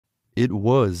It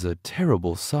was a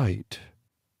terrible sight,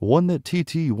 one that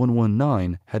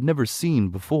TT-119 had never seen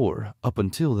before up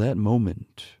until that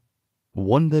moment,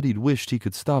 one that he'd wished he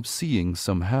could stop seeing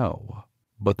somehow,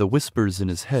 but the whispers in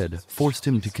his head forced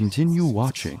him to continue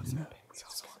watching.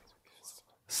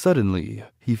 Suddenly,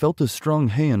 he felt a strong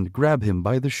hand grab him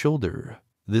by the shoulder.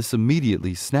 This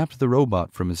immediately snapped the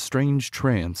robot from his strange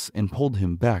trance and pulled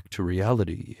him back to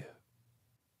reality.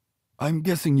 "I'm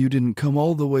guessing you didn't come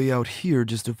all the way out here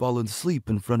just to fall asleep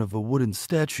in front of a wooden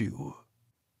statue,"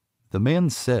 the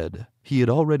man said. He had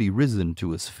already risen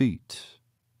to his feet.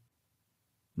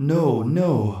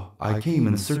 No, I came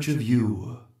in search of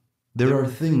you. There are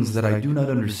things that I do not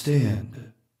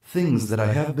understand, things that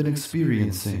I have been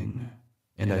experiencing,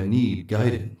 and I need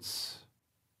guidance,"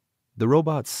 the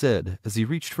robot said as he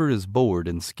reached for his board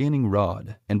and scanning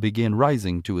rod and began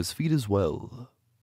rising to his feet as well.